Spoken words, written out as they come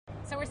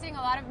seeing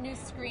a lot of new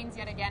screens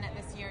yet again at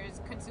this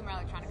year's Consumer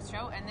Electronics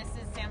Show, and this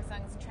is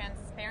Samsung's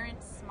transparent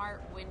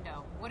smart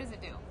window. What does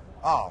it do?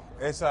 Oh,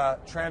 it's a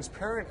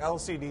transparent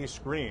LCD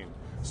screen.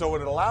 So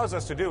what it allows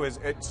us to do is,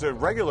 it's a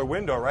regular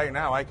window right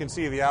now. I can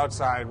see the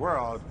outside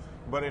world,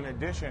 but in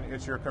addition,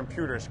 it's your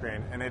computer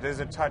screen, and it is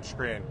a touch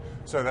screen,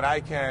 so that I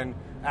can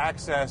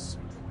access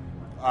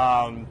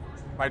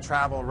my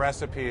travel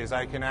recipes.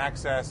 I can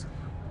access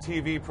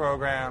TV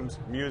programs,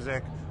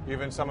 music,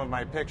 even some of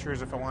my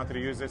pictures if I wanted to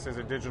use this as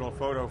a digital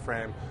photo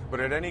frame. But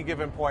at any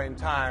given point in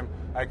time,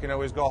 I can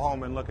always go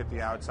home and look at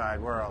the outside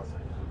world.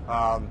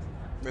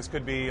 This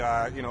could be,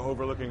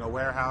 overlooking a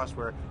warehouse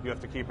where you have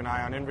to keep an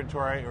eye on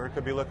inventory, or it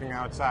could be looking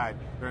outside.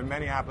 There are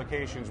many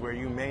applications where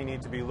you may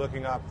need to be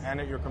looking up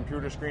and at your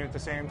computer screen at the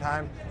same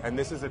time, and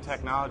this is a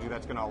technology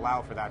that's going to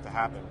allow for that to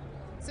happen.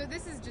 So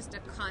this is just a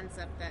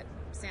concept that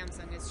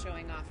Samsung is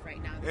showing off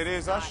right now. It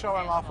is us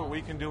showing off what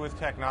we can do with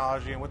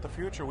technology and what the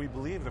future, we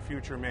believe the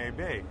future may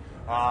be,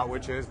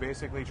 which is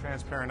basically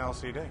transparent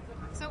LCD.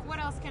 So what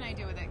else can I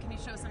do with it? Can you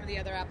show some of the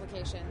other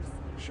applications?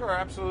 Sure,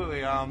 absolutely.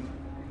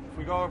 If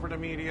we go over to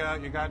media,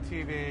 you got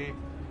TV.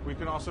 We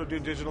can also do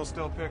digital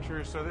still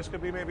pictures, so this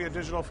could be maybe a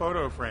digital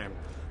photo frame.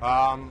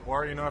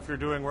 Or, if you're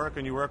doing work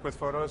and you work with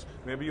photos,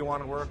 maybe you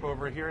want to work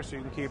over here so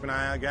you can keep an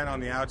eye, again, on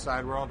the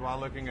outside world while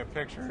looking at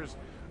pictures.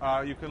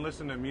 You can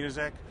listen to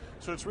music.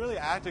 So it's really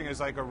acting as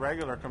like a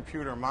regular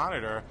computer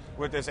monitor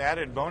with this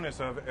added bonus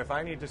of, if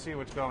I need to see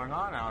what's going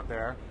on out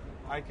there,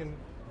 I can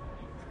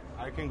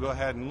go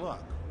ahead and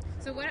look.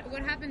 So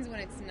what happens when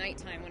it's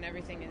nighttime, when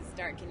everything is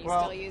dark? Can you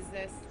still use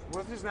this?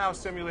 Well, this is now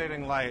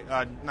simulating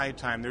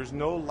nighttime. There's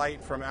no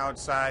light from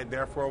outside,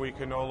 therefore we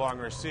can no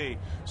longer see.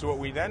 So what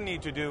we then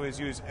need to do is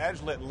use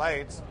edge-lit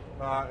lights,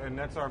 and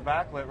that's our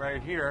backlit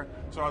right here.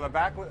 So the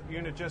backlit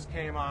unit just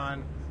came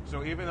on,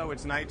 so even though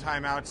it's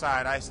nighttime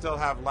outside, I still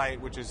have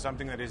light, which is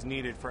something that is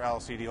needed for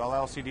LCD. All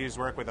LCDs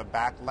work with a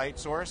backlight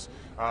source.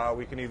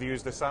 We can either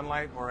use the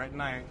sunlight, or at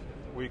night,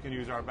 we can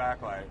use our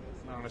backlight.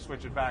 I'm going to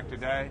switch it back to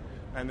day,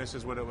 and this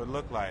is what it would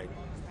look like.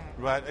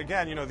 But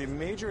again, the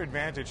major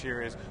advantage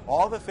here is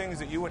all the things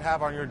that you would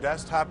have on your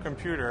desktop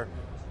computer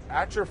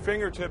at your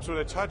fingertips with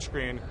a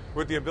touchscreen,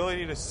 with the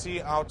ability to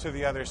see out to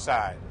the other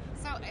side.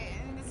 So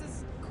this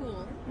is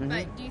cool,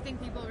 but do you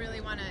think people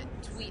really want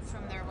to tweet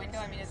from their window?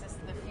 I mean, is this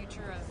the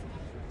future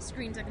of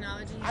screen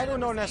technology? I don't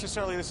know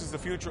necessarily this is the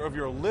future of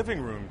your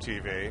living room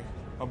TV,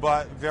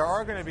 but there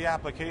are going to be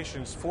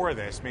applications for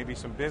this, maybe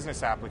some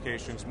business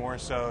applications more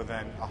so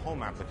than a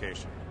home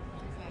application.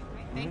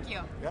 Exactly. Thank you.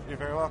 Yep, you're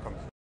very welcome.